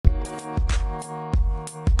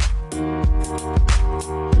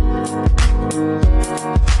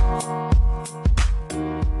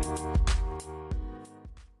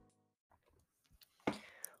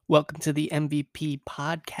Welcome to the MVP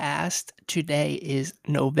podcast. Today is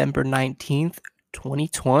November 19th,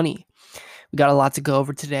 2020. We got a lot to go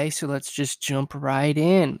over today, so let's just jump right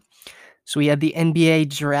in. So we had the NBA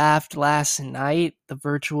draft last night, the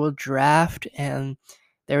virtual draft, and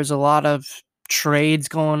there's a lot of trades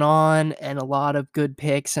going on and a lot of good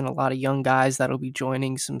picks and a lot of young guys that'll be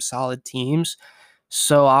joining some solid teams.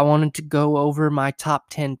 So I wanted to go over my top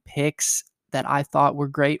 10 picks that I thought were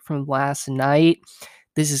great from last night.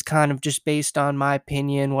 This is kind of just based on my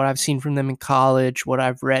opinion, what I've seen from them in college, what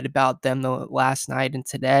I've read about them the last night and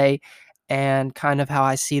today, and kind of how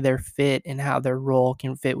I see their fit and how their role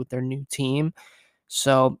can fit with their new team.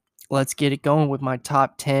 So let's get it going with my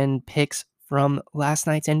top 10 picks from last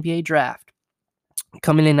night's NBA draft.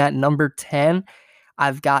 Coming in at number 10,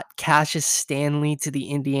 I've got Cassius Stanley to the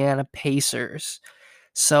Indiana Pacers.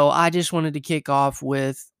 So I just wanted to kick off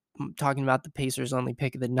with talking about the Pacers' only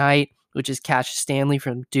pick of the night, which is Cassius Stanley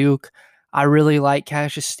from Duke. I really like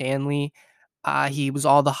Cassius Stanley. He was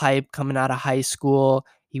all the hype coming out of high school.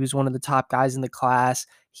 He was one of the top guys in the class.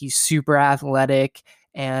 He's super athletic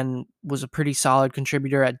and was a pretty solid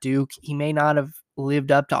contributor at Duke. He may not have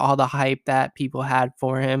lived up to all the hype that people had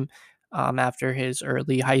for him after his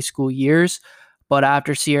early high school years. But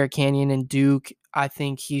after Sierra Canyon and Duke, I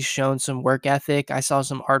think he's shown some work ethic. I saw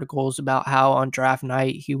some articles about how on draft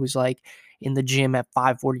night he was like in the gym at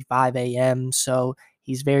 5:45 a.m. So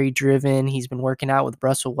he's very driven. He's been working out with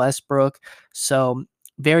Russell Westbrook. So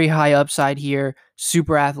very high upside here,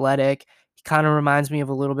 super athletic. He kind of reminds me of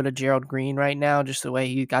a little bit of Gerald Green right now, just the way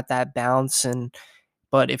he got that bounce.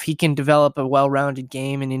 But if he can develop a well-rounded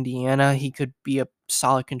game in Indiana, he could be a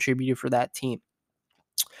solid contributor for that team.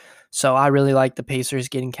 So I really like the Pacers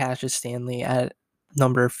getting Cassius Stanley at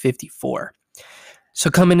number 54. So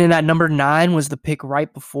coming in at number 9 was the pick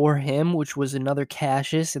right before him, which was another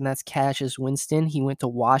Cassius, and that's Cassius Winston. He went to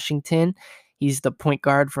Washington. He's the point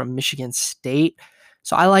guard from Michigan State.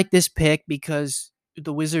 So I like this pick because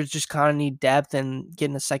the Wizards just kind of need depth, and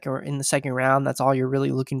getting in the second round, that's all you're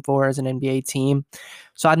really looking for as an NBA team.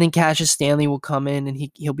 So I think Cassius Stanley will come in and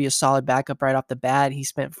he'll be a solid backup right off the bat. He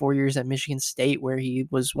spent 4 years at Michigan State, where he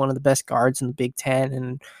was one of the best guards in the Big Ten,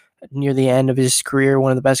 and near the end of his career,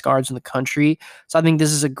 one of the best guards in the country. So I think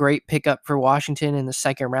this is a great pickup for Washington in the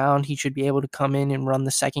second round. He should be able to come in and run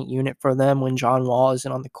the second unit for them when John Wall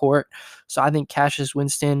isn't on the court. So I think Cassius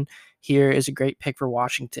Winston here is a great pick for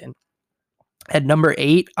Washington. At number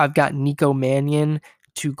 8, I've got Nico Mannion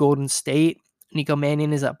to Golden State. Nico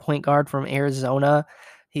Mannion is a point guard from Arizona.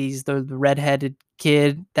 He's the redheaded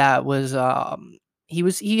kid that was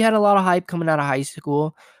he had a lot of hype coming out of high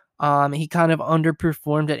school. He kind of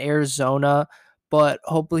underperformed at Arizona, but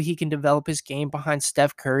hopefully he can develop his game behind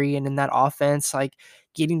Steph Curry, and in that offense, like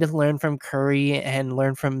getting to learn from Curry and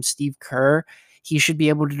learn from Steve Kerr, he should be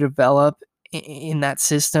able to develop in that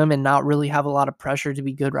system and not really have a lot of pressure to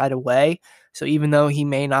be good right away. So even though he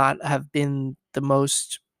may not have been the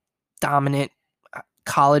most dominant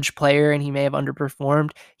college player and he may have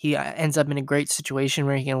underperformed, he ends up in a great situation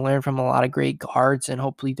where he can learn from a lot of great guards and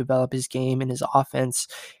hopefully develop his game and his offense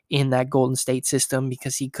in that Golden State system,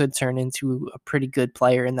 because he could turn into a pretty good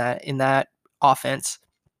player in that offense.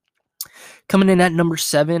 Coming in at number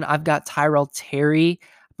 7, I've got Tyrell Terry.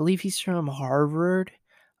 I believe he's from Harvard,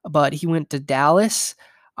 but he went to Dallas.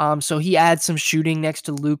 So he adds some shooting next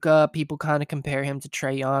to Luka. People kind of compare him to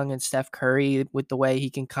Trae Young and Steph Curry with the way he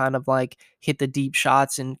can kind of like hit the deep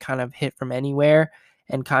shots and kind of hit from anywhere,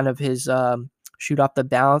 and kind of his shoot off the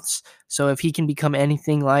bounce. So if he can become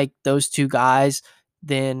anything like those two guys,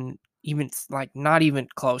 then even like not even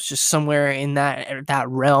close, just somewhere in that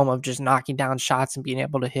realm of just knocking down shots and being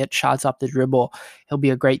able to hit shots off the dribble, he'll be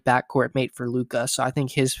a great backcourt mate for Luka. So I think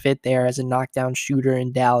his fit there as a knockdown shooter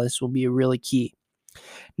in Dallas will be a really key.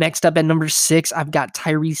 Next up at number 6, I've got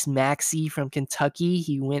Tyrese Maxey from Kentucky.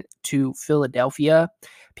 He went to Philadelphia.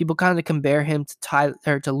 People kind of compare him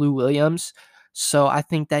to Lou Williams. So I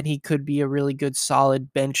think that he could be a really good,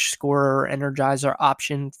 solid bench scorer, energizer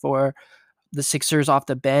option for the Sixers off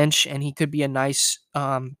the bench, and he could be a nice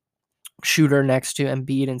shooter next to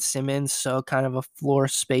Embiid and Simmons. So kind of a floor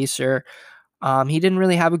spacer. He didn't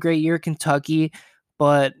really have a great year at Kentucky,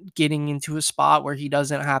 but getting into a spot where he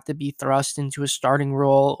doesn't have to be thrust into a starting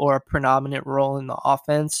role or a predominant role in the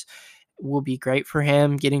offense will be great for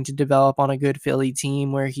him. Getting to develop on a good Philly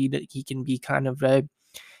team where he can be kind of a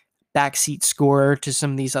backseat scorer to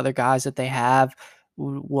some of these other guys that they have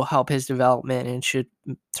will help his development and should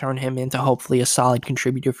turn him into hopefully a solid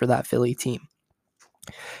contributor for that Philly team.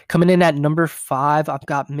 Coming in at number 5, I've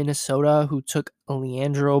got Minnesota, who took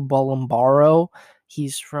Leandro Bolumbaro.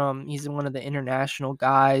 He's one of the international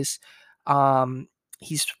guys.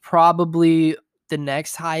 He's probably the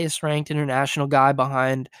next highest ranked international guy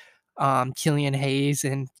behind Killian Hayes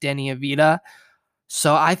and Denny Avila.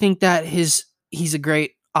 So I think that he's a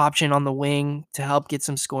great option on the wing to help get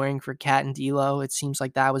some scoring for Cat and D'Lo. It seems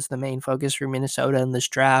like that was the main focus for Minnesota in this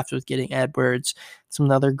draft, with getting Edwards, some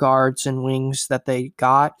other guards and wings that they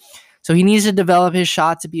got. So he needs to develop his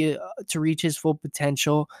shot to reach his full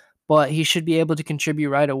potential, but he should be able to contribute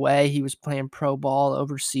right away. He was playing pro ball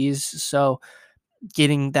overseas, so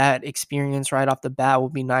getting that experience right off the bat will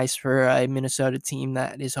be nice for a Minnesota team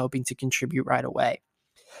that is hoping to contribute right away.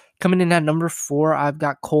 Coming in at number 4, I've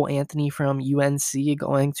got Cole Anthony from UNC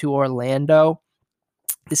going to Orlando.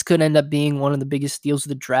 This could end up being one of the biggest steals of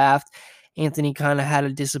the draft. Anthony kind of had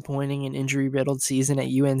a disappointing and injury-riddled season at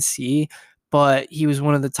UNC, but he was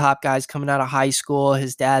one of the top guys coming out of high school.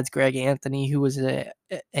 His dad's Greg Anthony, who was an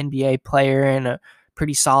NBA player and a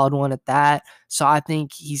pretty solid one at that. So I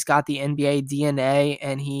think he's got the NBA DNA,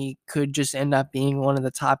 and he could just end up being one of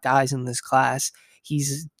the top guys in this class.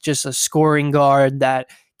 He's just a scoring guard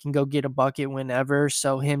that can go get a bucket whenever.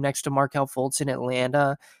 So him next to Markelle Fultz in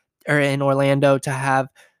Orlando to have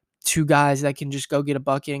two guys that can just go get a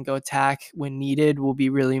bucket and go attack when needed will be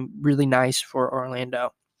really, really nice for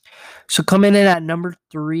Orlando. So coming in at number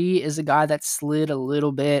 3 is a guy that slid a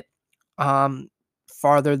little bit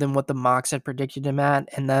farther than what the mocks had predicted him at,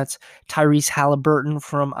 and that's Tyrese Halliburton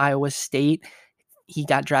from Iowa State. He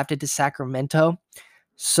got drafted to Sacramento.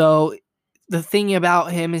 So the thing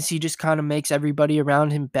about him is he just kind of makes everybody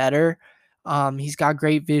around him better. He's got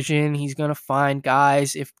great vision. He's going to find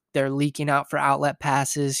guys if they're leaking out for outlet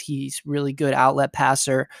passes. He's really good outlet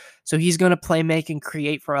passer. So he's going to play, make, and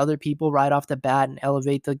create for other people right off the bat and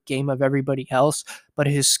elevate the game of everybody else. But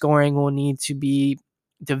his scoring will need to be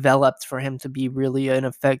developed for him to be really an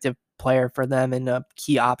effective player for them and a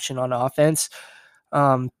key option on offense.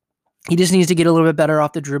 He just needs to get a little bit better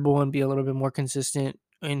off the dribble and be a little bit more consistent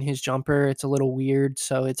in his jumper. It's a little weird,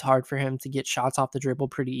 so it's hard for him to get shots off the dribble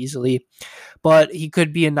pretty easily. But he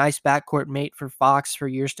could be a nice backcourt mate for Fox for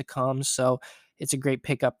years to come, so it's a great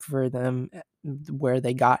pickup for them where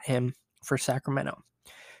they got him for Sacramento.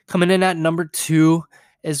 Coming in at number 2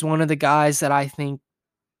 is one of the guys that I think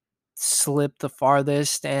slipped the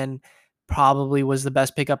farthest and probably was the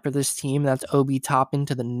best pickup for this team. That's Obi Toppin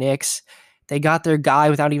to the Knicks. They got their guy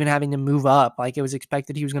without even having to move up. Like, it was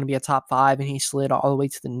expected he was going to be a top 5, and he slid all the way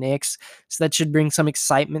to the Knicks. So that should bring some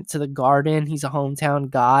excitement to the Garden. He's a hometown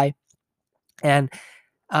guy, and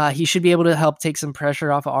he should be able to help take some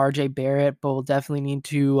pressure off of RJ Barrett, but will definitely need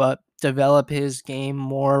to develop his game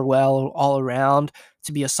more well all around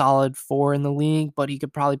to be a solid 4 in the league. But he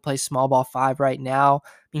could probably play small ball 5 right now. I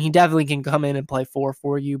mean, he definitely can come in and play 4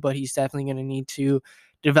 for you, but he's definitely going to need to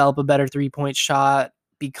develop a better 3-point shot,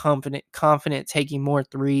 be confident taking more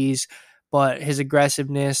threes, but his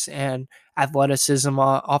aggressiveness and athleticism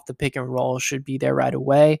off the pick and roll should be there right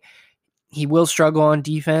away. He will struggle on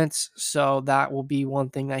defense, so that will be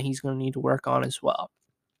one thing that he's going to need to work on as well.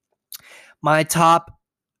 My top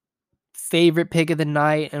favorite pick of the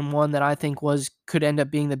night, and one that I think could end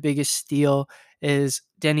up being the biggest steal, is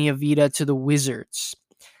Denny Avila to the Wizards.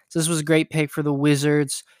 So this was a great pick for the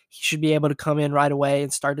Wizards. He should be able to come in right away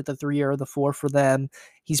and start at the 3 or the 4 for them.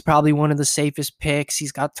 He's probably one of the safest picks.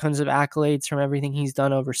 He's got tons of accolades from everything he's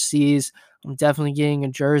done overseas. I'm definitely getting a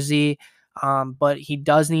jersey. But he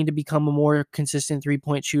does need to become a more consistent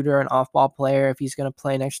 3-point shooter and off-ball player if he's going to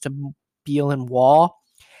play next to Beal and Wall.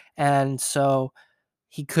 And so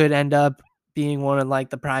he could end up being one of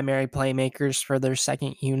the primary playmakers for their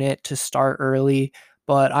second unit to start early.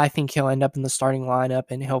 But I think he'll end up in the starting lineup,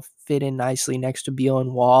 and he'll fit in nicely next to Beal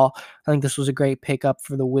and Wall. I think this was a great pickup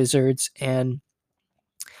for the Wizards, and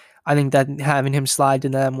I think that having him slide to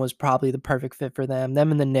them was probably the perfect fit for them.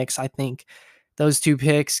 Them and the Knicks, I think those 2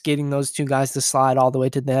 picks, getting those 2 guys to slide all the way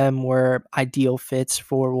to them, were ideal fits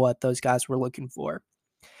for what those guys were looking for.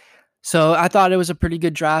 So I thought it was a pretty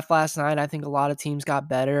good draft last night. I think a lot of teams got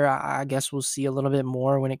better. I guess we'll see a little bit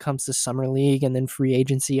more when it comes to Summer League, and then free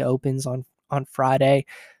agency opens on Friday,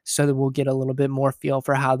 so that we'll get a little bit more feel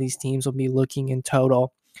for how these teams will be looking in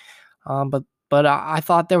total. But I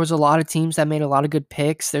thought there was a lot of teams that made a lot of good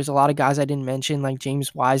picks. There's a lot of guys I didn't mention, like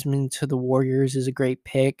James Wiseman to the Warriors is a great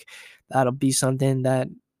pick. That'll be something that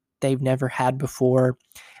they've never had before.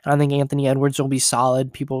 And I think Anthony Edwards will be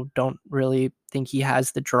solid. People don't really think he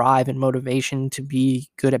has the drive and motivation to be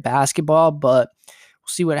good at basketball, but we'll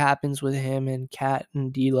see what happens with him and Cat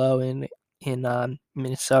and D'Lo in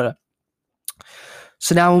Minnesota.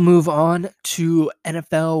 So now we'll move on to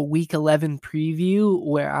NFL Week 11 preview,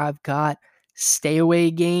 where I've got stay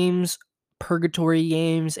away games, purgatory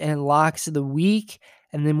games, and locks of the week.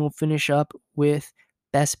 And then we'll finish up with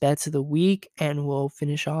best bets of the week, and we'll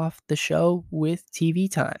finish off the show with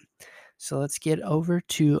TV time. So let's get over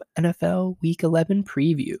to NFL Week 11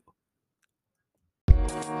 preview.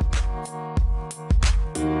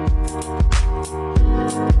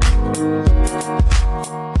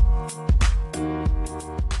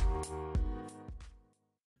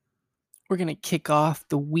 We're going to kick off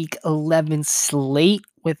the Week 11 slate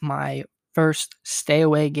with my first stay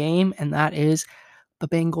away game, and that is the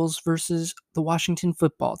Bengals versus the Washington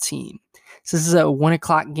football team. So this is a 1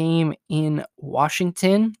 o'clock game in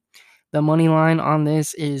Washington. The money line on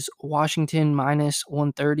this is Washington minus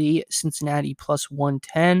 130, Cincinnati plus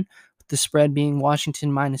 110, with the spread being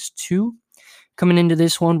Washington minus 2. Coming into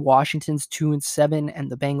this one, Washington's 2-7, and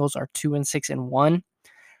the Bengals are 2-6-1.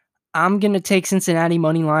 I'm going to take Cincinnati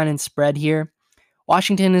money line and spread here.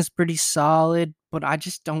 Washington is pretty solid, but I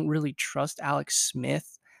just don't really trust Alex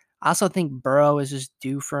Smith. I also think Burrow is just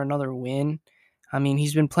due for another win. I mean,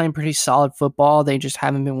 he's been playing pretty solid football. They just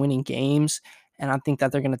haven't been winning games, and I think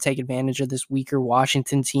that they're going to take advantage of this weaker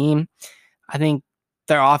Washington team. I think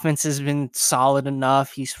their offense has been solid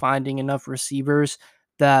enough. He's finding enough receivers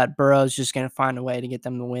that Burrow's just going to find a way to get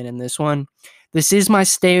them to win in this one. This is my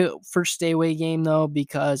first stay away game, though,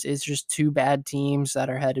 because it's just two bad teams that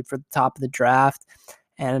are headed for the top of the draft,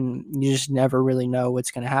 and you just never really know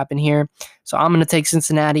what's going to happen here. So I'm going to take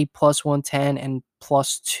Cincinnati plus 110 and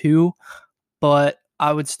plus 2, but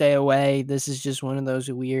I would stay away. This is just one of those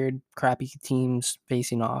weird, crappy teams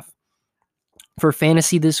facing off. For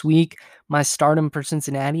fantasy this week, my stardom for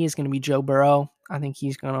Cincinnati is going to be Joe Burrow. I think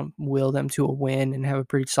he's going to will them to a win and have a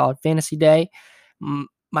pretty solid fantasy day.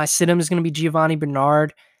 My sit-em is going to be Giovanni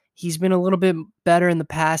Bernard. He's been a little bit better in the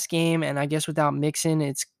pass game, and I guess without Mixon,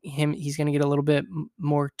 it's him. He's going to get a little bit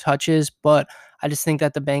more touches, but I just think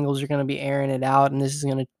that the Bengals are going to be airing it out, and this is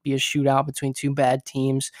going to be a shootout between two bad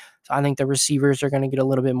teams. So I think the receivers are going to get a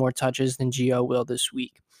little bit more touches than Gio will this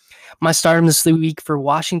week. My stardom this week for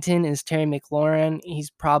Washington is Terry McLaurin. He's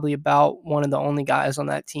probably about one of the only guys on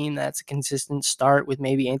that team that's a consistent start with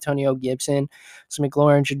maybe Antonio Gibson. So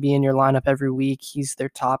McLaurin should be in your lineup every week. He's their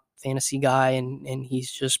top fantasy guy, and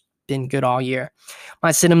he's just been good all year.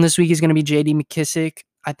 My sit-em this week is going to be J.D. McKissick.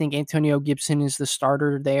 I think Antonio Gibson is the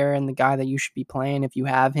starter there and the guy that you should be playing if you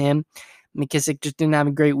have him. McKissick just didn't have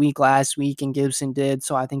a great week last week, and Gibson did,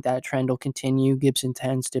 so I think that trend will continue. Gibson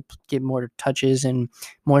tends to get more touches and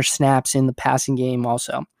more snaps in the passing game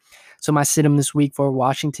also. So my sit-em this week for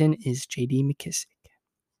Washington is J.D. McKissick.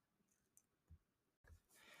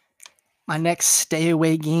 My next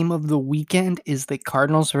stay-away game of the weekend is the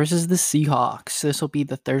Cardinals versus the Seahawks. This will be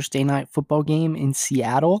the Thursday night football game in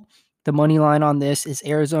Seattle. The money line on this is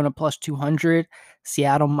Arizona plus 200,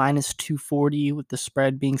 Seattle minus 240, with the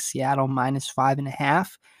spread being Seattle minus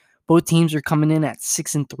 5.5. Both teams are coming in at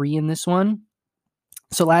 6-3 in this one.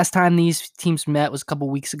 So last time these teams met was a couple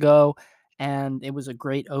weeks ago, and it was a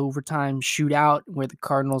great overtime shootout where the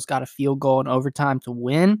Cardinals got a field goal in overtime to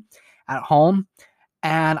win at home.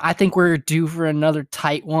 And I think we're due for another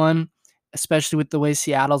tight one, especially with the way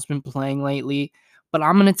Seattle's been playing lately. But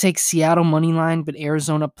I'm going to take Seattle money line, but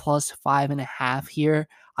Arizona plus 5.5 here.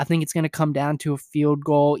 I think it's going to come down to a field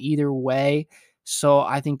goal either way. So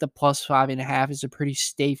I think the plus 5.5 is a pretty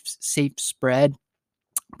safe spread.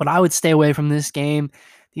 But I would stay away from this game.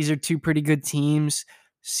 These are two pretty good teams.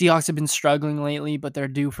 Seahawks have been struggling lately, but they're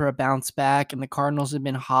due for a bounce back, and the Cardinals have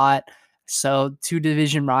been hot. So two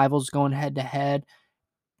division rivals going head to head.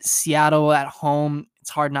 Seattle at home, it's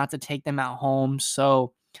hard not to take them at home.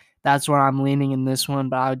 So that's where I'm leaning in this one,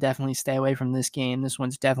 but I would definitely stay away from this game. This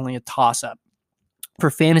one's definitely a toss-up. For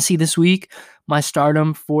fantasy this week, my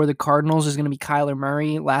stardom for the Cardinals is going to be Kyler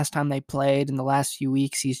Murray. Last time they played in the last few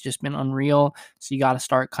weeks, he's just been unreal. So you got to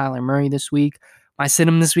start Kyler Murray this week. My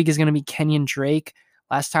sit-em this week is going to be Kenyon Drake.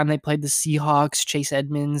 Last time they played the Seahawks, Chase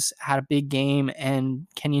Edmonds had a big game and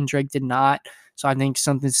Kenyon Drake did not. So I think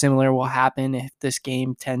something similar will happen if this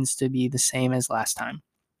game tends to be the same as last time.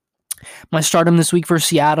 My stardom this week for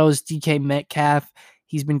Seattle is DK Metcalf.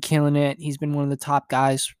 He's been killing it. He's been one of the top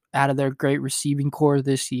guys out of their great receiving core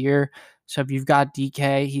this year. So if you've got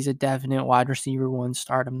DK, he's a definite wide receiver one.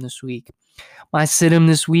 Stardom this week. My sit-em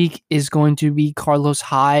this week is going to be Carlos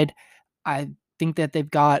Hyde. I think that they've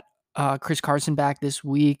got Chris Carson back this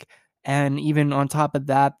week. And even on top of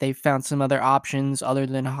that, they found some other options other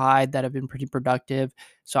than Hyde that have been pretty productive.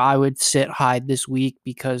 So I would sit Hyde this week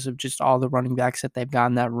because of just all the running backs that they've got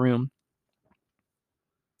in that room.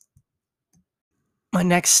 My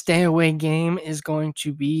next stay away game is going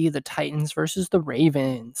to be the Titans versus the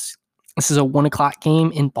Ravens. This is a 1 o'clock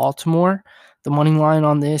game in Baltimore. The money line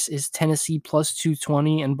on this is Tennessee plus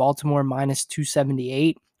 220 and Baltimore minus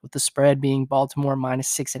 278, with the spread being Baltimore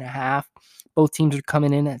minus 6.5. Both teams are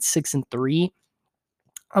coming in at 6-3.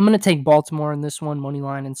 I'm going to take Baltimore in this one, money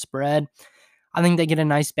line and spread. I think they get a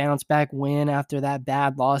nice bounce back win after that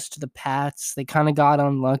bad loss to the Pats. They kind of got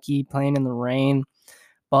unlucky playing in the rain,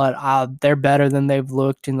 but they're better than they've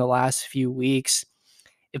looked in the last few weeks.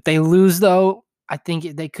 If they lose, though, I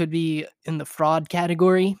think they could be in the fraud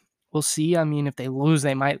category. We'll see. I mean, if they lose,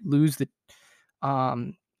 they might lose the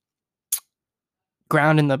um,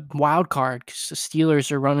 ground in the wild card because the Steelers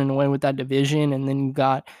are running away with that division, and then you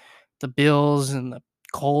got the Bills and the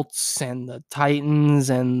Colts and the Titans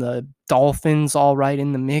and the Dolphins all right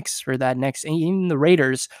in the mix for that next, and even the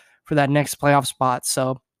Raiders for that next playoff spot.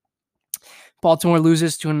 So Baltimore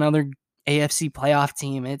loses to another AFC playoff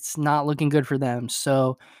team. It's not looking good for them.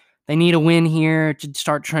 So they need a win here to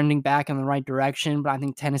start trending back in the right direction. But I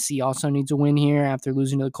think Tennessee also needs a win here after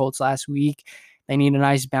losing to the Colts last week. They need a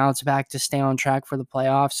nice bounce back to stay on track for the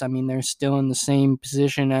playoffs. I mean, they're still in the same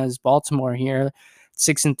position as Baltimore here,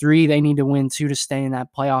 6-3. They need to win too to stay in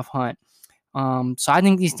that playoff hunt. So I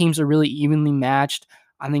think these teams are really evenly matched.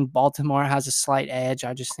 I think Baltimore has a slight edge.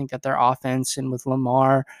 I just think that their offense and with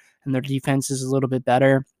Lamar and their defense is a little bit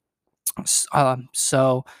better.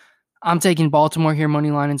 So I'm taking Baltimore here,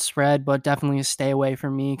 money line and spread, but definitely a stay away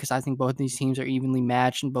from me because I think both these teams are evenly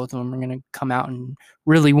matched and both of them are going to come out and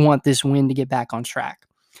really want this win to get back on track.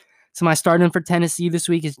 So my starting for Tennessee this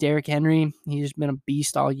week is Derrick Henry. He's been a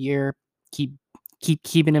beast all year. Keep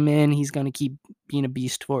keeping him in. He's going to keep being a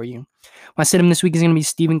beast for you. My sit-em this week is going to be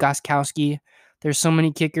Steven Gostkowski. There's so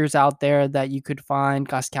many kickers out there that you could find.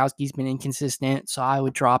 Gostkowski's been inconsistent, so I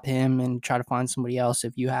would drop him and try to find somebody else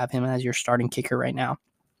if you have him as your starting kicker right now.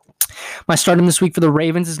 My stardom this week for the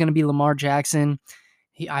Ravens is going to be Lamar Jackson.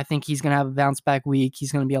 I think he's going to have a bounce back week.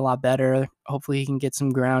 He's going to be a lot better. Hopefully he can get some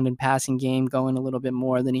ground and passing game going a little bit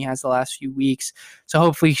more than he has the last few weeks. So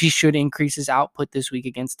hopefully he should increase his output this week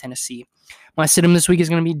against Tennessee. My sit-em this week is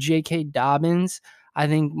going to be J.K. Dobbins. I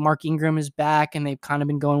think Mark Ingram is back, and they've kind of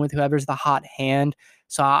been going with whoever's the hot hand.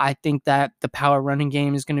 So I think that the power running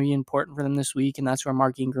game is going to be important for them this week, and that's where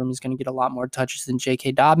Mark Ingram is going to get a lot more touches than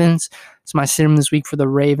J.K. Dobbins. So my sit-em this week for the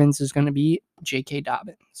Ravens is going to be J.K.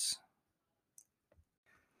 Dobbins.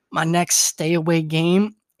 My next stay away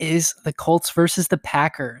game is the Colts versus the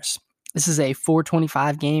Packers. This is a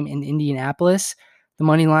 425 game in Indianapolis. The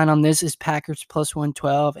money line on this is Packers plus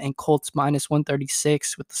 112 and Colts minus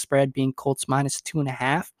 136, with the spread being Colts minus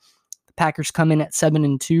 2.5. The Packers come in at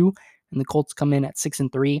 7-2 and the Colts come in at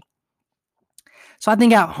 6-3. So I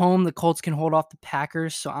think at home the Colts can hold off the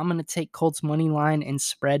Packers. So I'm going to take Colts money line and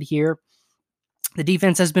spread here. The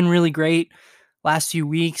defense has been really great last few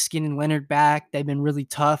weeks, getting Leonard back. They've been really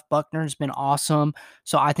tough. Buckner's been awesome.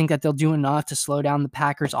 So I think that they'll do enough to slow down the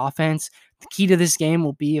Packers offense. The key to this game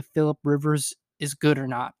will be if Phillip Rivers is good or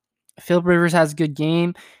not. If Phillip Rivers has a good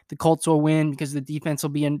game, the Colts will win because the defense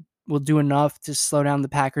will do enough to slow down the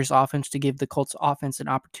Packers offense to give the Colts offense an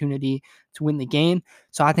opportunity to win the game.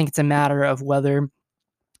 So I think it's a matter of whether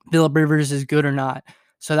Phillip Rivers is good or not.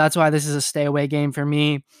 So that's why this is a stay away game for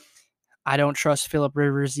me. I don't trust Phillip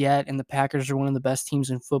Rivers yet, and the Packers are one of the best teams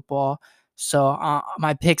in football. So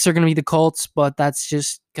my picks are going to be the Colts, but that's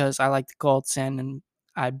just because I like the Colts, and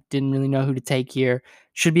I didn't really know who to take here.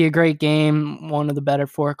 Should be a great game, one of the better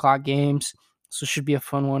 4 o'clock games, so should be a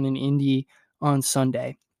fun one in Indy on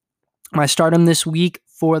Sunday. My stardom this week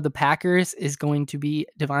for the Packers is going to be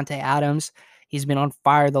Devontae Adams. He's been on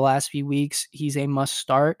fire the last few weeks. He's a must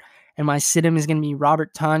start. And my sit-em is going to be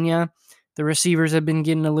Robert Tonyan. The receivers have been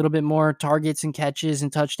getting a little bit more targets and catches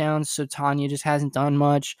and touchdowns, so Tonyan just hasn't done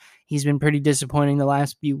much. He's been pretty disappointing the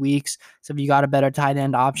last few weeks. So if you got a better tight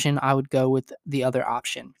end option, I would go with the other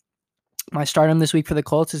option. My stardom this week for the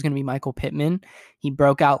Colts is going to be Michael Pittman. He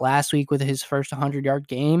broke out last week with his first 100-yard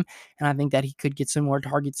game, and I think that he could get some more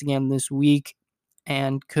targets again this week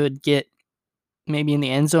and could get maybe in the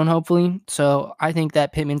end zone, hopefully. So I think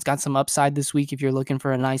that Pittman's got some upside this week if you're looking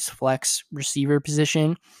for a nice flex receiver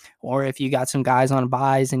position, or if you got some guys on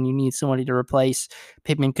buys and you need somebody to replace,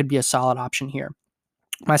 Pittman could be a solid option here.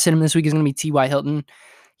 My sit-em this week is going to be T.Y. Hilton.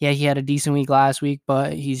 Yeah, he had a decent week last week,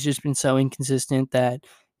 but he's just been so inconsistent that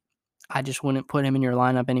I just wouldn't put him in your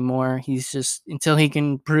lineup anymore. He's just, until he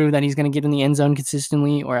can prove that he's going to get in the end zone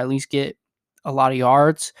consistently or at least get a lot of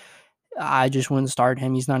yards, I just wouldn't start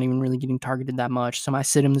him. He's not even really getting targeted that much. So my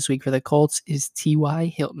sit-em this week for the Colts is T.Y.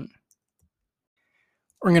 Hilton.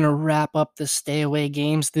 We're going to wrap up the stay away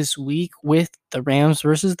games this week with the Rams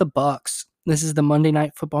versus the Bucks. This is the Monday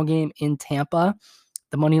Night Football game in Tampa.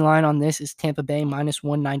 The money line on this is Tampa Bay minus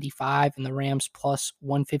 195 and the Rams plus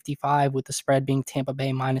 155, with the spread being Tampa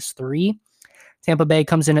Bay minus 3. Tampa Bay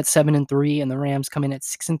comes in at 7-3, and the Rams come in at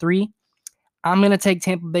 6-3. I'm going to take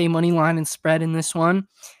Tampa Bay money line and spread in this one.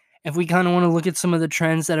 If we kind of want to look at some of the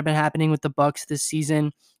trends that have been happening with the Bucs this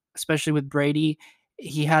season, especially with Brady,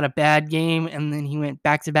 he had a bad game and then he went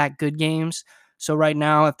back-to-back good games. So right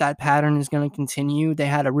now, if that pattern is going to continue, they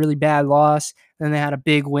had a really bad loss, then they had a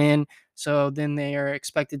big win. So then they are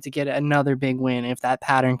expected to get another big win if that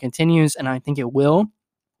pattern continues, and I think it will.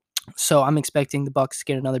 So I'm expecting the Bucs to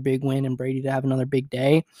get another big win and Brady to have another big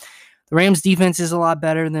day. The Rams defense is a lot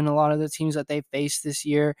better than a lot of the teams that they faced this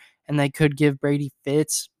year, and they could give Brady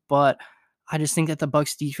fits, but I just think that the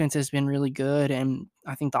Bucs defense has been really good, and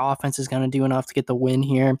I think the offense is going to do enough to get the win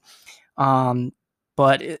here.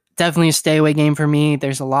 But definitely a stay away game for me.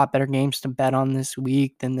 There's a lot better games to bet on this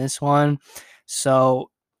week than this one. So,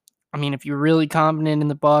 I mean, if you're really confident in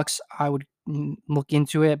the Bucs, I would look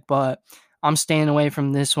into it, but I'm staying away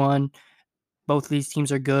from this one. Both of these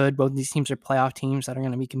teams are good. Both of these teams are playoff teams that are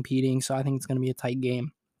going to be competing, so I think it's going to be a tight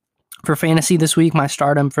game. For fantasy this week, my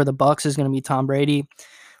stardom for the Bucs is going to be Tom Brady.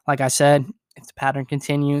 Like I said, if the pattern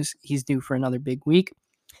continues, he's due for another big week.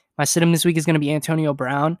 My sit-em this week is going to be Antonio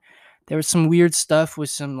Brown. There was some weird stuff with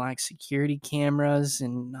some like security cameras,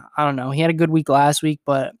 and I don't know. He had a good week last week,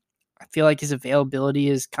 but I feel like his availability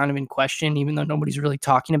is kind of in question, even though nobody's really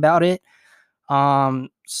talking about it.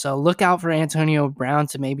 So look out for Antonio Brown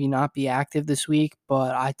to maybe not be active this week,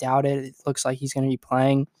 but I doubt it. It looks like he's going to be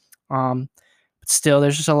playing. But still,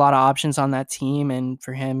 there's just a lot of options on that team, and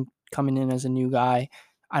for him coming in as a new guy,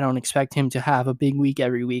 I don't expect him to have a big week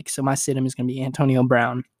every week. So my sit-em is going to be Antonio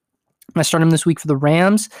Brown. I start him this week for the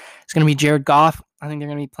Rams. It's going to be Jared Goff. I think they're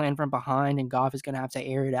going to be playing from behind, and Goff is going to have to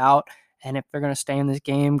air it out. And if they're going to stay in this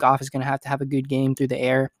game, Goff is going to have a good game through the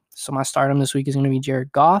air. So my start him this week is going to be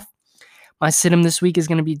Jared Goff. My sit-em this week is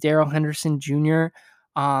going to be Darrell Henderson Jr.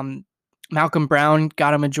 Malcolm Brown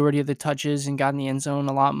got a majority of the touches and got in the end zone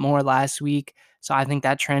a lot more last week. So I think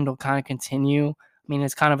that trend will kind of continue. I mean,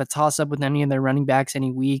 it's kind of a toss-up with any of their running backs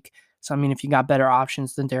any week. So, I mean, if you got better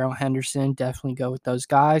options than Darrell Henderson, definitely go with those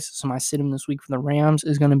guys. So my sit-em this week for the Rams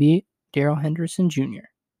is going to be Darrell Henderson Jr.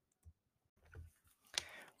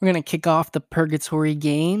 We're going to kick off the purgatory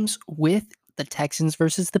games with the Texans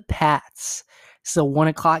versus the Pats. It's a 1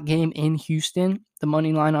 o'clock game in Houston. The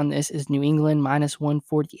money line on this is New England minus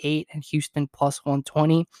 148 and Houston plus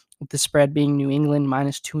 120, with the spread being New England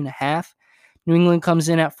minus 2.5. New England comes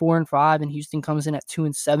in at 4-5 and Houston comes in at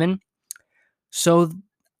 2-7. So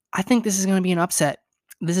I think this is going to be an upset.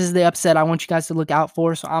 This is the upset I want you guys to look out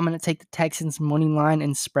for. So I'm going to take the Texans money line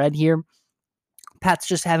and spread here. Pats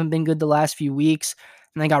just haven't been good the last few weeks,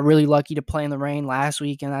 and they got really lucky to play in the rain last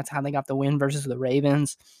week, and that's how they got the win versus the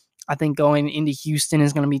Ravens. I think going into Houston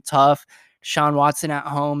is going to be tough. Deshaun Watson at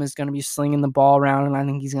home is going to be slinging the ball around, and I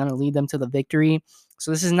think he's going to lead them to the victory.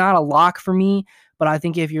 So this is not a lock for me, but I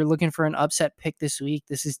think if you're looking for an upset pick this week,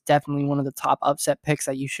 this is definitely one of the top upset picks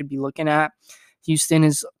that you should be looking at. Houston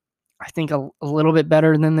is, I think, a little bit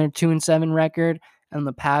better than their 2-7 record, and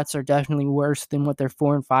the Pats are definitely worse than what their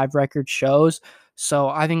 4-5 record shows. So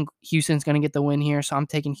I think Houston's going to get the win here. So I'm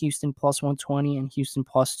taking Houston plus 120 and Houston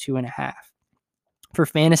plus 2.5. For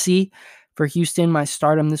fantasy, for Houston, my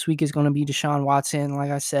stardom this week is going to be Deshaun Watson. Like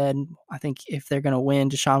I said, I think if they're going to win,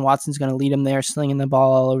 Deshaun Watson's going to lead them there, slinging the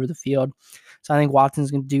ball all over the field. So I think Watson's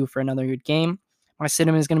going to do for another good game. My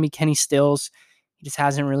sit-em is going to be Kenny Stills. He just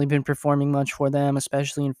hasn't really been performing much for them,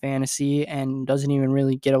 especially in fantasy, and doesn't even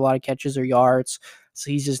really get a lot of catches or yards. So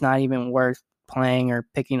he's just not even worth playing or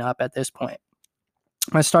picking up at this point.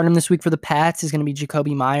 My stardom this week for the Pats is going to be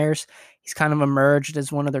Jacoby Myers. He's kind of emerged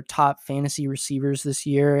as one of their top fantasy receivers this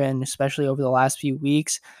year, and especially over the last few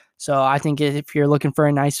weeks. So I think if you're looking for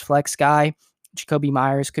a nice flex guy, Jacoby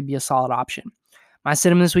Myers could be a solid option. My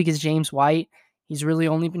sit-em this week is James White. He's really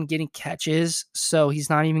only been getting catches, so he's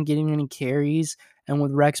not even getting any carries. And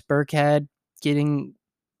with Rex Burkhead getting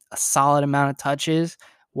a solid amount of touches,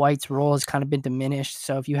 White's role has kind of been diminished.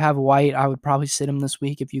 So if you have White, I would probably sit him this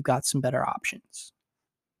week if you got some better options.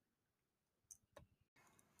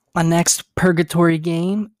 My next purgatory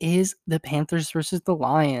game is the Panthers versus the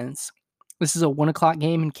Lions. This is a 1 o'clock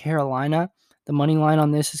game in Carolina. The money line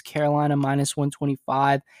on this is Carolina minus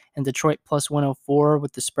 125 and Detroit plus 104,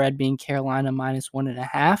 with the spread being Carolina minus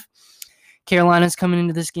 1.5. Carolina's coming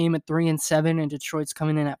into this game at 3-7 and Detroit's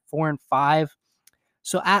coming in at 4-5.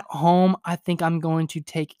 So at home, I think I'm going to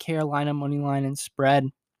take Carolina money line and spread.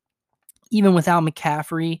 Even without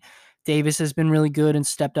McCaffrey, Davis has been really good and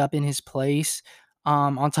stepped up in his place.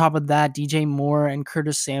 On top of that, DJ Moore and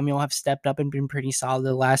Curtis Samuel have stepped up and been pretty solid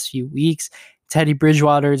the last few weeks. Teddy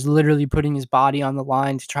Bridgewater is literally putting his body on the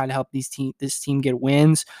line to try to help this team get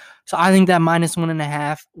wins. So I think that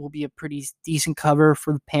 -1.5 will be a pretty decent cover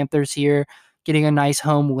for the Panthers here, getting a nice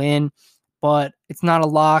home win. But it's not a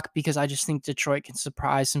lock because I just think Detroit can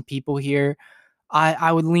surprise some people here.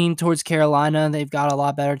 I would lean towards Carolina. They've got a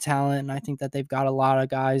lot better talent, and I think that they've got a lot of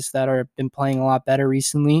guys that are been playing a lot better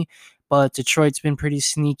recently. But Detroit's been pretty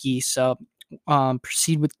sneaky, so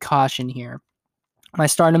proceed with caution here. My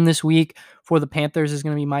stardom this week for the Panthers is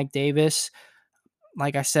going to be Mike Davis.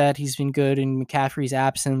 Like I said, he's been good in McCaffrey's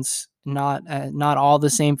absence. Not all the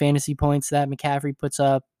same fantasy points that McCaffrey puts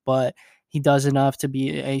up, but he does enough to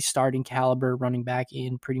be a starting caliber running back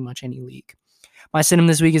in pretty much any league. My sit-em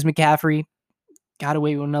this week is McCaffrey. Got to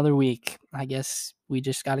wait another week. I guess we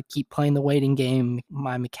just got to keep playing the waiting game.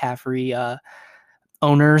 My McCaffrey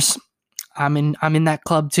owners, I'm in that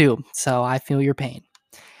club too, so I feel your pain.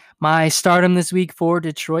 My stardom this week for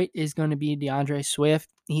Detroit is going to be DeAndre Swift.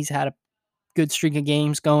 He's had a good streak of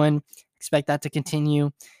games going. Expect that to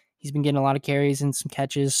continue. He's been getting a lot of carries and some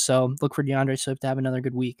catches, so look for DeAndre Swift to have another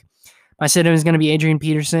good week. My sit-in is going to be Adrian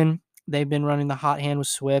Peterson. They've been running the hot hand with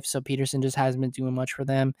Swift, so Peterson just hasn't been doing much for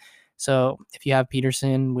them. So if you have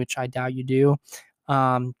Peterson, which I doubt you do,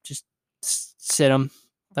 just sit him.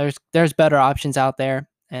 There's better options out there,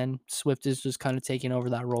 and Swift is just kind of taking over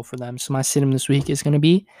that role for them. So my sit-in this week is going to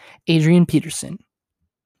be Adrian Peterson.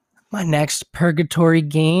 My next purgatory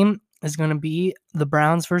game is going to be the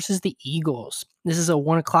Browns versus the Eagles. This is a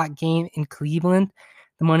 1 o'clock game in Cleveland.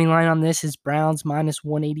 The money line on this is Browns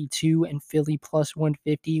 -182 and Philly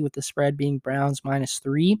 +150, with the spread being Browns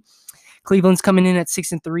 -3. Cleveland's coming in at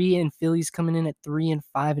 6-3 and Philly's coming in at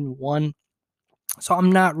 3-5-1. So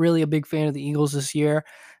I'm not really a big fan of the Eagles this year.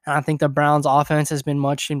 And I think the Browns offense has been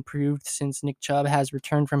much improved since Nick Chubb has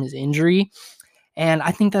returned from his injury. And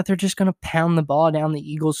I think that they're just going to pound the ball down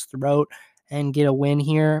the Eagles' throat and get a win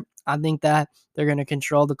here. I think that they're going to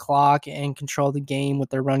control the clock and control the game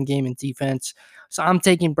with their run game and defense. So I'm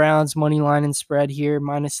taking Browns money line and spread here.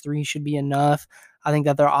 -3 should be enough. I think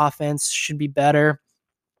that their offense should be better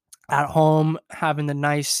at home, having the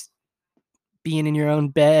nice being in your own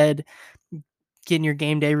bed, getting your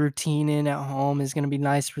game day routine in at home is going to be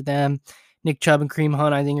nice for them. Nick Chubb and Kareem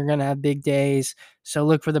Hunt, I think, are going to have big days. So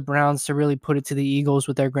look for the Browns to really put it to the Eagles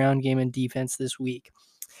with their ground game and defense this week.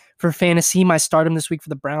 For fantasy, my stardom this week for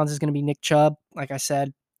the Browns is going to be Nick Chubb. Like I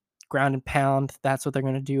said, ground and pound. That's what they're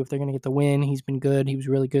going to do if they're going to get the win. He's been good. He was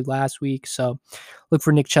really good last week. So look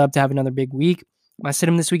for Nick Chubb to have another big week. My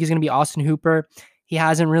sit-em this week is going to be Austin Hooper. He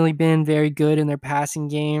hasn't really been very good in their passing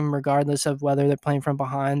game, regardless of whether they're playing from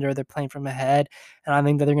behind or they're playing from ahead. And I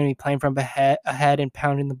think that they're going to be playing from ahead and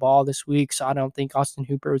pounding the ball this week. So I don't think Austin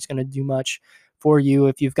Hooper is going to do much for you.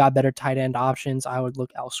 If you've got better tight end options, I would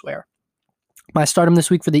look elsewhere. My stardom this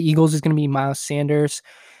week for the Eagles is going to be Miles Sanders.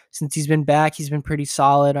 Since he's been back, he's been pretty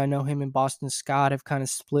solid. I know him and Boston Scott have kind of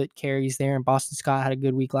split carries there, and Boston Scott had a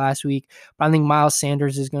good week last week. But I think Miles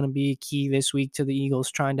Sanders is going to be key this week to the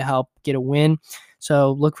Eagles trying to help get a win.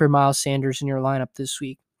 So look for Miles Sanders in your lineup this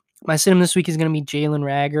week. My sit-em this week is going to be Jalen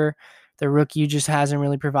Reagor. The rookie just hasn't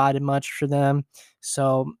really provided much for them.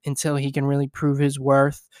 So until he can really prove his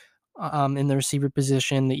worth in the receiver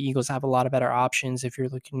position, the Eagles have a lot of better options if you're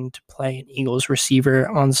looking to play an Eagles receiver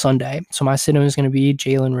on Sunday. So my sit-em is going to be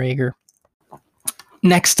Jalen Reagor.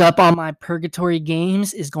 Next up on my purgatory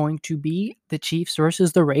games is going to be the Chiefs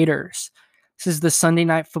versus the Raiders. This is the Sunday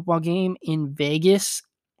night football game in Vegas.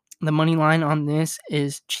 The money line on this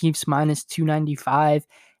is Chiefs -295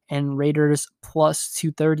 and Raiders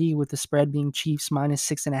 +230, with the spread being Chiefs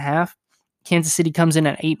 -6.5. Kansas City comes in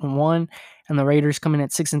at 8-1 and the Raiders come in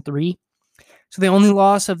at 6-3. So the only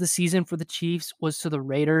loss of the season for the Chiefs was to the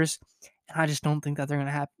Raiders, and I just don't think that they're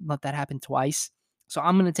going to let that happen twice. So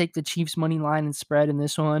I'm going to take the Chiefs money line and spread in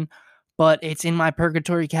this one, but it's in my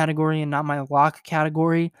purgatory category and not my lock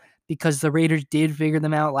category because the Raiders did figure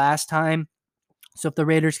them out last time. So if the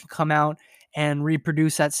Raiders can come out and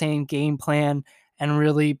reproduce that same game plan and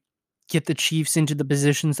really get the Chiefs into the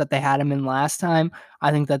positions that they had them in last time,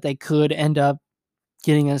 I think that they could end up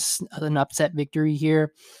getting us an upset victory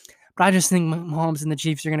here. But I just think Mahomes and the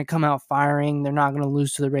Chiefs are going to come out firing. They're not going to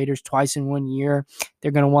lose to the Raiders twice in 1 year.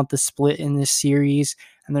 They're going to want the split in this series,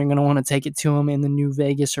 and they're going to want to take it to them in the new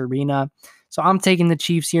Vegas arena. So I'm taking the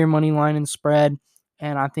Chiefs here, money line and spread,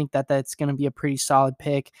 and I think that that's going to be a pretty solid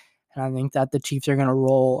pick. And I think that the Chiefs are going to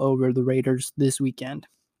roll over the Raiders this weekend.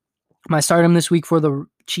 My stardom this week for the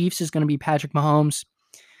Chiefs is going to be Patrick Mahomes.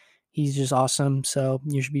 He's just awesome, so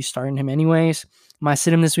you should be starting him anyways. My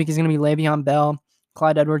sit-em this week is going to be Le'Veon Bell.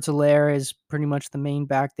 Clyde Edwards-Helaire is pretty much the main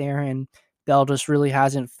back there, and Bell just really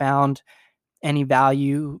hasn't found any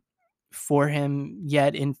value for him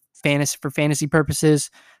yet in fantasy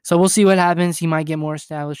purposes. So we'll see what happens. He might get more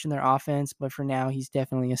established in their offense, but for now, he's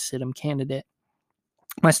definitely a sit-him candidate.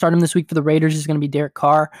 My start him this week for the Raiders is going to be Derek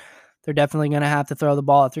Carr. They're definitely going to have to throw the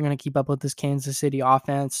ball if they're going to keep up with this Kansas City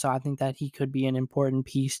offense. So I think that he could be an important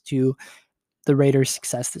piece to the Raiders'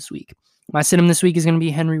 success this week. My sit him this week is going to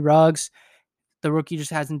be Henry Ruggs. The rookie just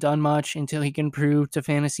hasn't done much until he can prove to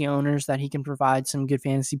fantasy owners that he can provide some good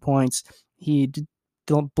fantasy points. He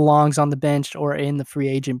belongs on the bench or in the free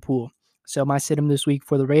agent pool. So my sit him this week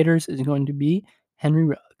for the Raiders is going to be Henry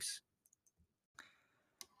Ruggs.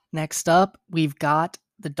 Next up, we've got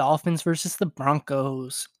the Dolphins versus the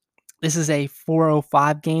Broncos. This is a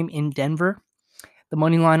 4:05 game in Denver. The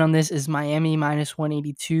money line on this is Miami minus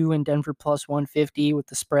 182 and Denver plus 150, with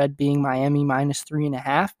the spread being Miami minus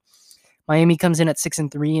 3.5. Miami comes in at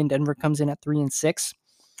 6-3 and Denver comes in at 3-6.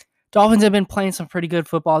 Dolphins have been playing some pretty good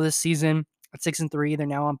football this season. At 6-3, they're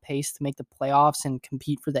now on pace to make the playoffs and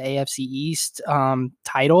compete for the AFC East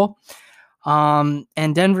title.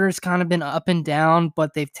 And Denver's kind of been up and down,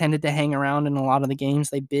 but they've tended to hang around in a lot of the games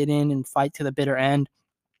they bid in and fight to the bitter end.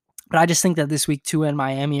 But I just think that this week Tua and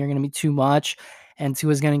Miami are going to be too much, and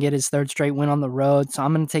Tua's going to get his third straight win on the road. So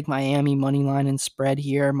I'm going to take Miami money line and spread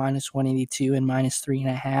here, minus 182 and minus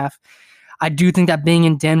 3.5. I do think that being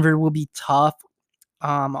in Denver will be tough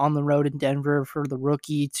on the road in Denver for the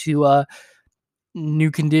rookie to new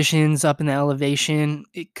conditions up in the elevation.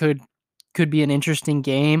 It could be an interesting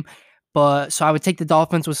game, but so I would take the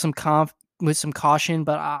Dolphins with some caution,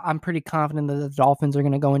 but I'm pretty confident that the Dolphins are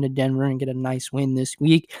going to go into Denver and get a nice win this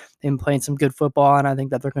week. They've been playing some good football, and I think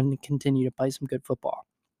that they're going to continue to play some good football.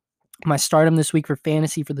 My stardom this week for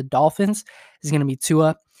fantasy for the Dolphins is going to be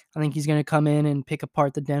Tua. I think he's going to come in and pick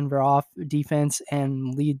apart the Denver defense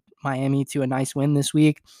and lead Miami to a nice win this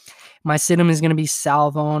week. My sit-em is going to be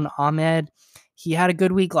Salvon Ahmed. He had a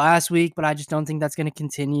good week last week, but I just don't think that's going to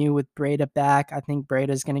continue with Breda back. I think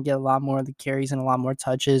Breda is going to get a lot more of the carries and a lot more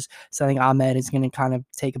touches. So I think Ahmed is going to kind of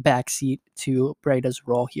take a back seat to Breda's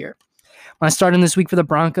role here. My stardom this week for the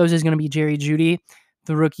Broncos is going to be Jerry Jeudy.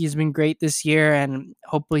 The rookie has been great this year, and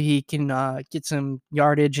hopefully he can get some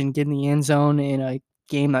yardage and get in the end zone in a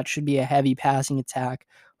game that should be a heavy passing attack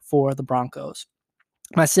for the Broncos.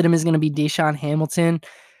 My sit-em is going to be Deshaun Hamilton.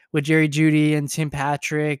 With Jerry Jeudy and Tim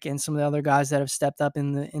Patrick and some of the other guys that have stepped up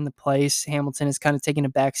in the place, Hamilton has kind of taken a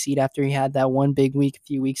back seat after he had that one big week a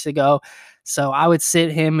few weeks ago. So I would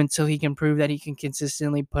sit him until he can prove that he can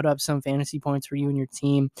consistently put up some fantasy points for you and your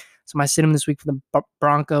team. So my sit-em this week for the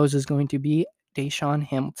Broncos is going to be Deshaun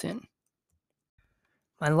Hamilton.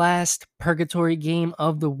 My last purgatory game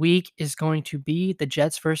of the week is going to be the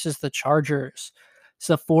Jets versus the Chargers. It's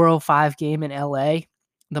a 4:05 game in LA.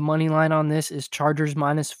 The money line on this is Chargers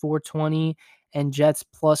minus 420 and Jets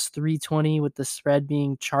plus 320, with the spread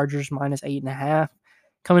being Chargers minus 8.5.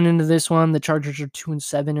 Coming into this one, the Chargers are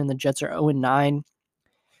 2-7 and the Jets are 0-9.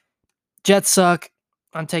 Jets suck.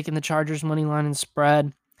 I'm taking the Chargers money line and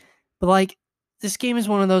spread. But this game is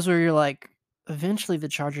one of those where you're like, eventually the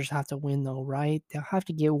Chargers have to win though, right? They'll have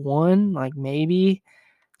to get one, maybe.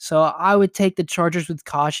 So I would take the Chargers with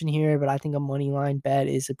caution here, but I think a money line bet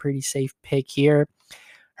is a pretty safe pick here.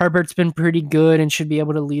 Herbert's been pretty good and should be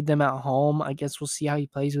able to lead them at home. I guess we'll see how he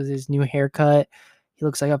plays with his new haircut. He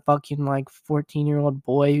looks like a fucking 14-year-old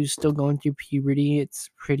boy who's still going through puberty. It's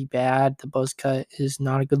pretty bad. The buzz cut is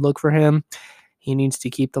not a good look for him. He needs to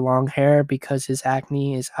keep the long hair because his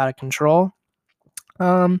acne is out of control.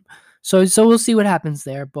 So we'll see what happens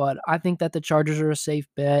there, but I think that the Chargers are a safe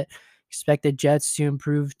bet. Expect the Jets to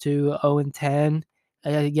improve to 0-10.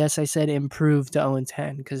 I guess I said improve to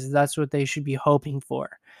 0-10 because that's what they should be hoping for.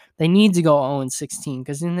 They need to go 0-16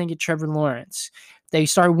 because then they get Trevor Lawrence. If they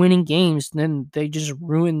start winning games, then they just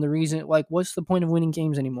ruin the reason. What's the point of winning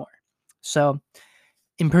games anymore? So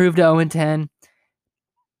improve to 0-10.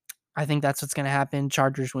 I think that's what's going to happen.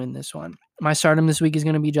 Chargers win this one. My stardom this week is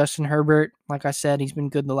going to be Justin Herbert. Like I said, he's been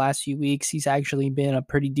good the last few weeks. He's actually been a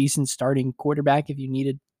pretty decent starting quarterback if you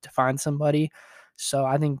needed to find somebody. So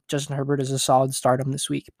I think Justin Herbert is a solid stardom this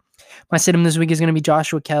week. My sit-em this week is going to be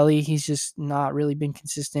Joshua Kelly. He's just not really been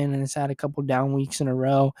consistent and has had a couple down weeks in a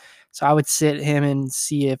row. So I would sit him and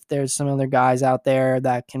see if there's some other guys out there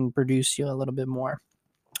that can produce you a little bit more.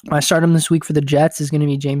 My stardom this week for the Jets is going to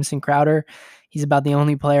be Jamison Crowder. He's about the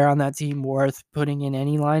only player on that team worth putting in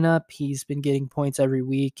any lineup. He's been getting points every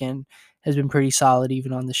week and has been pretty solid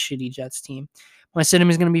even on the shitty Jets team. My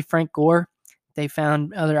sit-em is going to be Frank Gore. They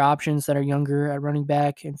found other options that are younger at running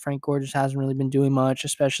back, and Frank Gore just hasn't really been doing much,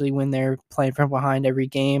 especially when they're playing from behind every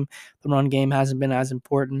game. The run game hasn't been as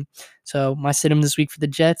important. So my sit-em this week for the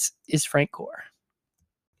Jets is Frank Gore.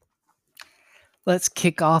 Let's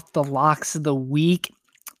kick off the locks of the week.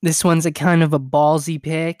 This one's a kind of a ballsy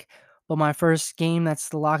pick, but my first game that's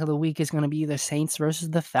the lock of the week is going to be the Saints versus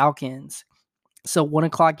the Falcons. So 1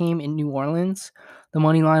 o'clock game in New Orleans. The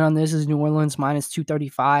money line on this is New Orleans minus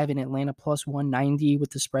 235 and Atlanta plus 190, with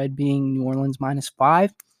the spread being New Orleans minus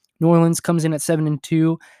 5. New Orleans comes in at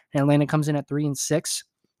 7-2, and Atlanta comes in at 3-6.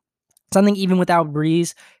 So I think even without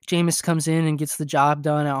Breeze, Jameis comes in and gets the job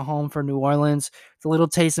done at home for New Orleans. The little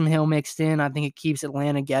Taysom Hill mixed in, I think it keeps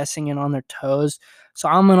Atlanta guessing and on their toes. So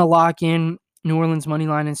I'm going to lock in New Orleans money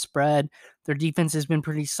line and spread. Their defense has been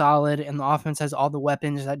pretty solid, and the offense has all the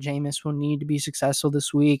weapons that Jameis will need to be successful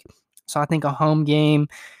this week. So I think a home game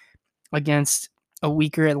against a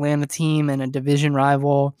weaker Atlanta team and a division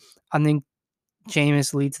rival, I think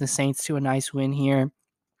Jameis leads the Saints to a nice win here,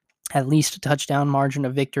 at least a touchdown margin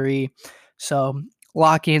of victory. So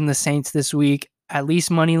lock in the Saints this week, at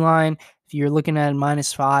least money line. If you're looking at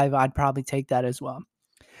 -5, I'd probably take that as well.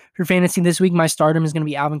 For fantasy this week, my stardom is going to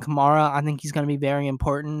be Alvin Kamara. I think he's going to be very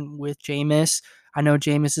important with Jameis. I know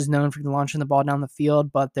Jameis is known for launching the ball down the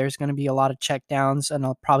field, but there's going to be a lot of check downs and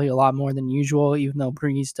probably a lot more than usual, even though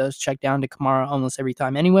Breeze does check down to Kamara almost every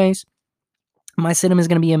time anyways. My sit-em is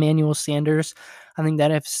going to be Emmanuel Sanders. I think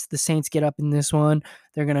that if the Saints get up in this one,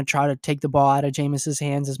 they're going to try to take the ball out of Jameis's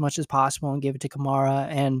hands as much as possible and give it to Kamara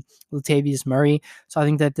and Latavius Murray. So I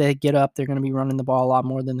think that they get up, they're going to be running the ball a lot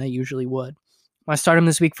more than they usually would. My stardom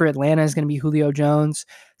this week for Atlanta is going to be Julio Jones.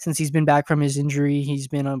 Since he's been back from his injury, he's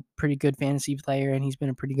been a pretty good fantasy player, and he's been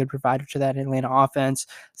a pretty good provider to that Atlanta offense.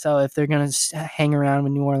 So if they're going to hang around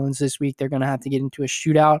with New Orleans this week, they're going to have to get into a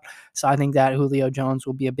shootout. So I think that Julio Jones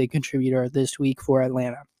will be a big contributor this week for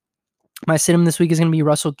Atlanta. My sit-em this week is going to be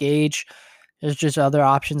Russell Gage. There's just other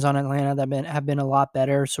options on Atlanta that have been a lot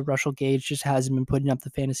better. So Russell Gage just hasn't been putting up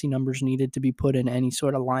the fantasy numbers needed to be put in any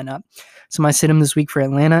sort of lineup. So my sit-em this week for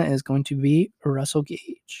Atlanta is going to be Russell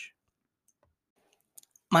Gage.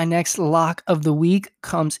 My next lock of the week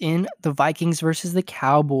comes in the Vikings versus the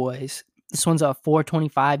Cowboys. This one's a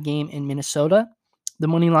 425 game in Minnesota. The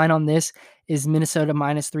money line on this is Minnesota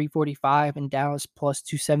minus 345 and Dallas plus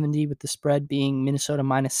 270, with the spread being Minnesota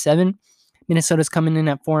minus 7. Minnesota's coming in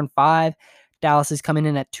at 4-5. Dallas is coming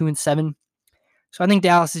in at 2-7. So I think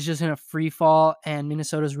Dallas is just in a free fall, and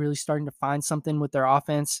Minnesota's really starting to find something with their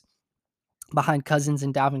offense behind Cousins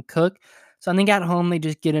and Dalvin Cook. So I think at home they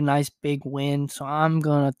just get a nice big win. So I'm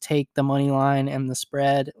going to take the money line and the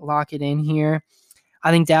spread, lock it in here.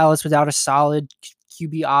 I think Dallas, without a solid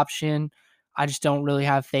QB option, I just don't really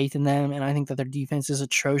have faith in them, and I think that their defense is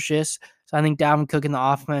atrocious. So I think Dalvin Cook in the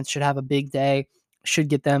offense should have a big day, should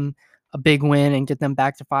get them a big win and get them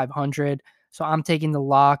back to 500. So I'm taking the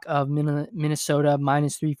lock of Minnesota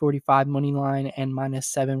minus 345 money line and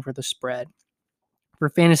 -7 for the spread. For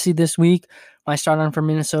fantasy this week, my start on for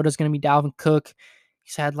Minnesota is going to be Dalvin Cook.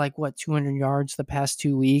 He's had 200 yards the past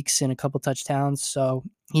 2 weeks and a couple touchdowns, so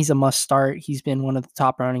he's a must start. He's been one of the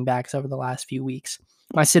top running backs over the last few weeks.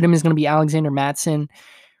 My sit-em is going to be Alexander Mattison.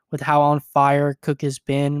 With how on fire Cook has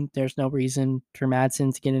been, there's no reason for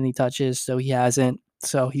Mattison to get any touches, so he hasn't.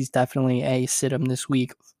 So he's definitely a sit-em this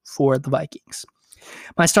week for the Vikings.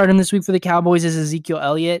 My start-em this week for the Cowboys is Ezekiel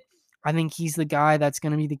Elliott. I think he's the guy that's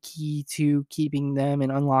going to be the key to keeping them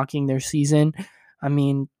and unlocking their season. I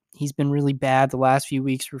mean, he's been really bad the last few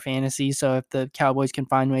weeks for fantasy, so if the Cowboys can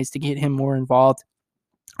find ways to get him more involved,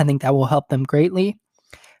 I think that will help them greatly.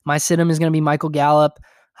 My sit-em is going to be Michael Gallup.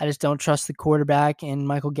 I just don't trust the quarterback, and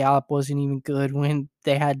Michael Gallup wasn't even good when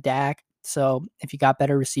they had Dak. So if you got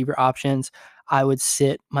better receiver options, I would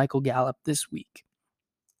sit Michael Gallup this week.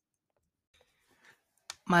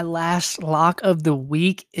 My last lock of the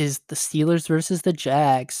week is the Steelers versus the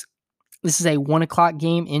Jags. This is a 1 o'clock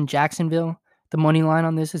game in Jacksonville. The money line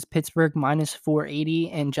on this is Pittsburgh minus 480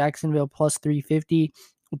 and Jacksonville plus 350,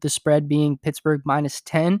 with the spread being Pittsburgh minus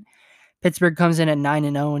 10. Pittsburgh comes in at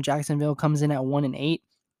 9-0 and Jacksonville comes in at 1-8.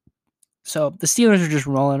 So the Steelers are just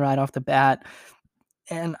rolling right off the bat,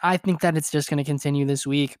 and I think that it's just going to continue this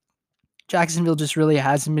week. Jacksonville just really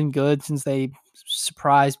hasn't been good since they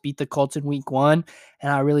beat the Colts in week 1,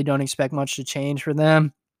 and I really don't expect much to change for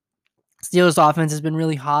them. Steelers offense has been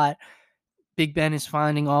really hot. Big Ben is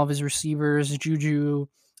finding all of his receivers, Juju,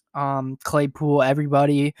 Claypool,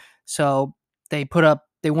 everybody. So they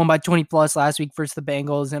won by 20 plus last week versus the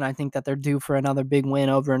Bengals, and I think that they're due for another big win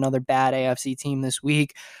over another bad AFC team this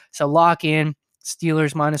week. So lock in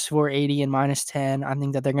Steelers minus 480 and -10. I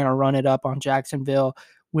think that they're going to run it up on Jacksonville,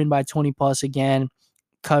 win by 20 plus again,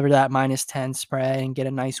 cover that -10 spread, and get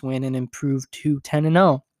a nice win and improve to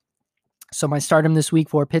 10-0. So my stardom this week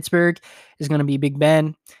for Pittsburgh is going to be Big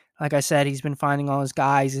Ben. Like I said, he's been finding all his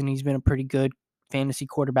guys, and he's been a pretty good fantasy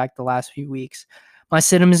quarterback the last few weeks. My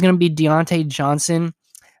sit-em is going to be Deontay Johnson.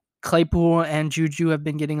 Claypool and Juju have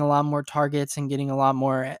been getting a lot more targets and getting a lot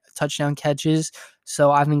more touchdown catches.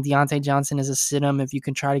 So I think Deontay Johnson is a sit-em. If you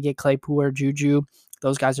can try to get Claypool or Juju,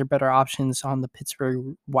 those guys are better options on the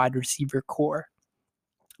Pittsburgh wide receiver core.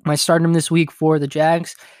 My stardom this week for the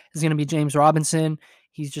Jags is going to be James Robinson.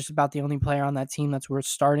 He's just about the only player on that team that's worth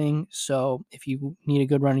starting. So if you need a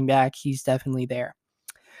good running back, he's definitely there.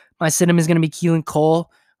 My sit-em is going to be Keelan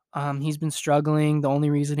Cole. He's been struggling. The only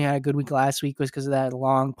reason he had a good week last week was because of that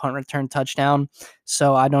long punt return touchdown.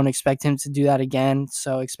 So I don't expect him to do that again.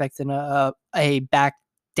 So expecting a back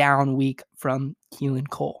down week from Keelan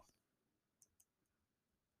Cole.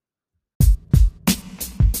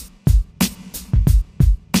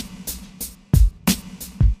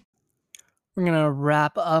 We're going to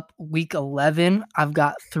wrap up week 11. I've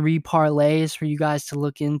got 3 parlays for you guys to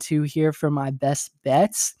look into here for my best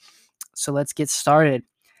bets. So let's get started.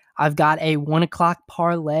 I've got a 1 o'clock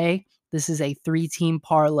parlay. This is a 3-team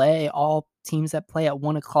parlay, all teams that play at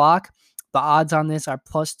 1 o'clock. The odds on this are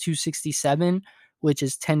plus 267, which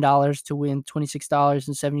is $10 to win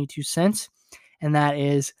 $26.72. And that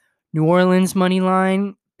is New Orleans money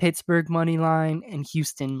line, Pittsburgh money line, and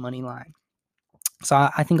Houston money line. So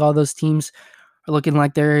I think all those teams are looking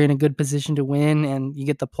like they're in a good position to win, and you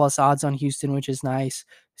get the plus odds on Houston, which is nice.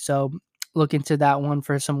 So look into that one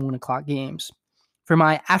for some 1 o'clock games. For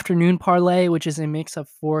my afternoon parlay, which is a mix of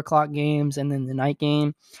 4 o'clock games and then the night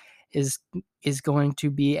game, is going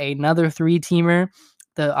to be another 3-teamer.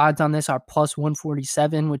 The odds on this are plus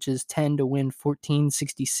 147, which is 10 to win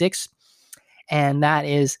 1466. And that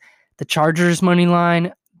is the Chargers money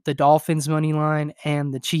line, the Dolphins money line,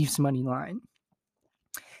 and the Chiefs money line.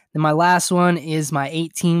 Then my last one is my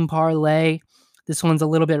 18 parlay. This one's a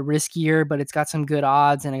little bit riskier, but it's got some good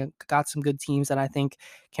odds and it got some good teams that I think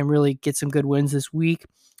can really get some good wins this week.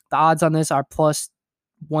 The odds on this are plus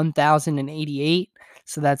 1,088.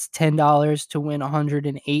 So that's $10 to win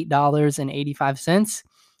 $108.85.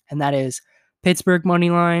 And that is Pittsburgh money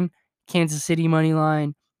line, Kansas City money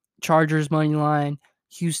line, Chargers money line,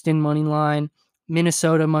 Houston money line,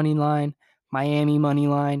 Minnesota money line, Miami money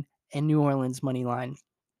line, and New Orleans money line.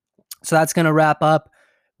 So that's going to wrap up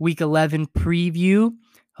week 11 preview.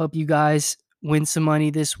 Hope you guys win some money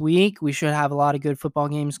this week. We should have a lot of good football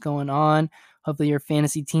games going on. Hopefully your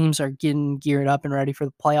fantasy teams are getting geared up and ready for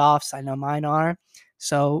the playoffs. I know mine are.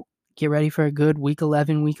 So get ready for a good week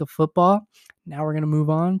 11 week of football. Now we're going to move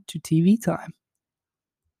on to TV time.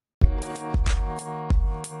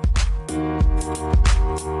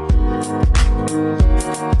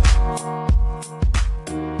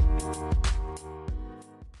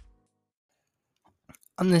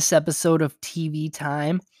 On this episode of TV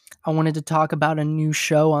Time, I wanted to talk about a new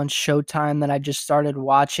show on Showtime that I just started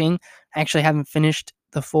watching. I actually haven't finished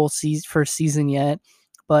the full first season yet,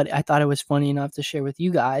 but I thought it was funny enough to share with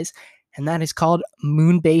you guys, and that is called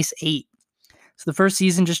Moonbase 8. So the first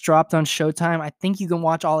season just dropped on Showtime. I think you can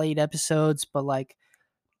watch all 8 episodes, but like,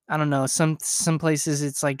 I don't know, some places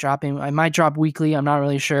it's like dropping. I might drop weekly. I'm not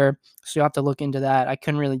really sure. So you have to look into that. I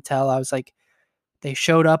couldn't really tell. I was like, they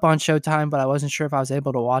showed up on Showtime, but I wasn't sure if I was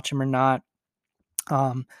able to watch them or not.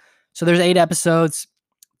 So there's 8 episodes,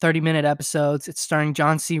 30-minute episodes. It's starring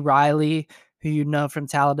John C. Reilly, who you know from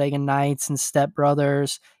Talladega Nights and Step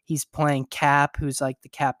Brothers. He's playing Cap, who's like the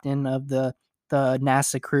captain of the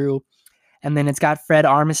NASA crew. And then it's got Fred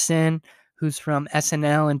Armisen, who's from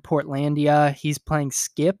SNL in Portlandia. He's playing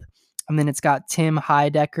Skip. And then it's got Tim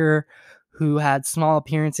Heidecker, who had small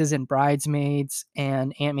appearances in Bridesmaids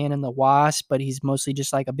and Ant-Man and the Wasp, but he's mostly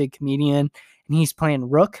just like a big comedian, and he's playing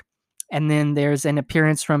Rook. And then there's an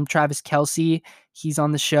appearance from Travis Kelce. He's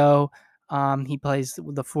on the show. He plays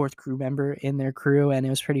the 4th crew member in their crew, and it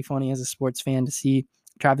was pretty funny as a sports fan to see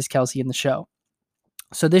Travis Kelce in the show.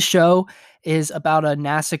 So this show is about a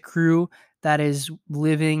NASA crew that is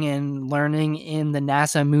living and learning in the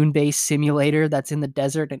NASA Moonbase simulator that's in the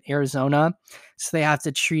desert in Arizona. So they have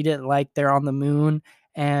to treat it like they're on the moon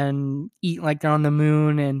and eat like they're on the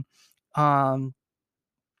moon and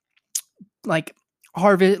like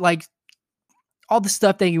harvest, like all the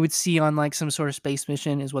stuff that you would see on like some sort of space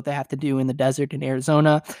mission is what they have to do in the desert in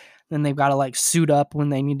Arizona. Then they've got to like suit up when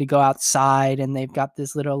they need to go outside, and they've got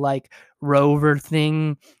this little like rover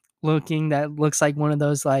thing looking that looks like one of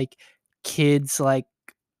those like kids like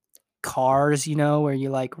cars, you know, where you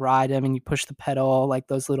like ride them and you push the pedal, like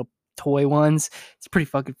those little toy ones. It's pretty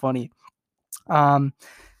fucking funny.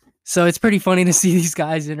 So it's pretty funny to see these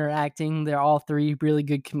guys interacting. They're all 3 really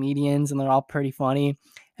good comedians, and they're all pretty funny.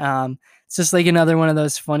 It's just like another one of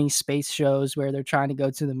those funny space shows where they're trying to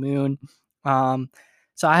go to the moon.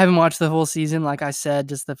 So So I haven't watched the whole season, like I said,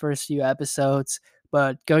 just the first few episodes,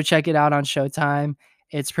 but go check it out on Showtime.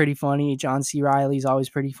 It's pretty funny. John C. Reilly's always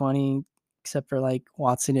pretty funny, except for like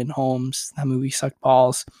Watson and Holmes. That movie sucked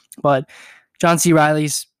balls. But John C.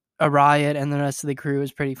 Reilly's a riot, and the rest of the crew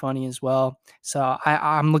is pretty funny as well. So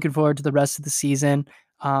I'm looking forward to the rest of the season.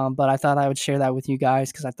 But I thought I would share that with you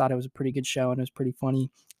guys because I thought it was a pretty good show and it was pretty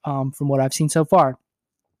funny from what I've seen so far.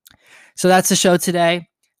 So that's the show today.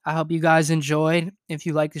 I hope you guys enjoyed. If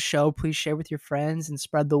you like the show, please share with your friends and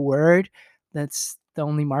spread the word. That's the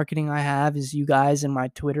only marketing I have is you guys and my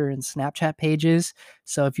Twitter and Snapchat pages.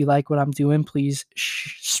 So if you like what I'm doing, please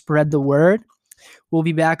spread the word. We'll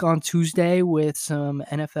be back on Tuesday with some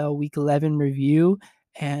NFL Week 11 review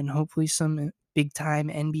and hopefully some big time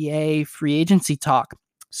NBA free agency talk.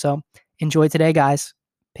 So enjoy today, guys.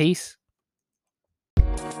 Peace.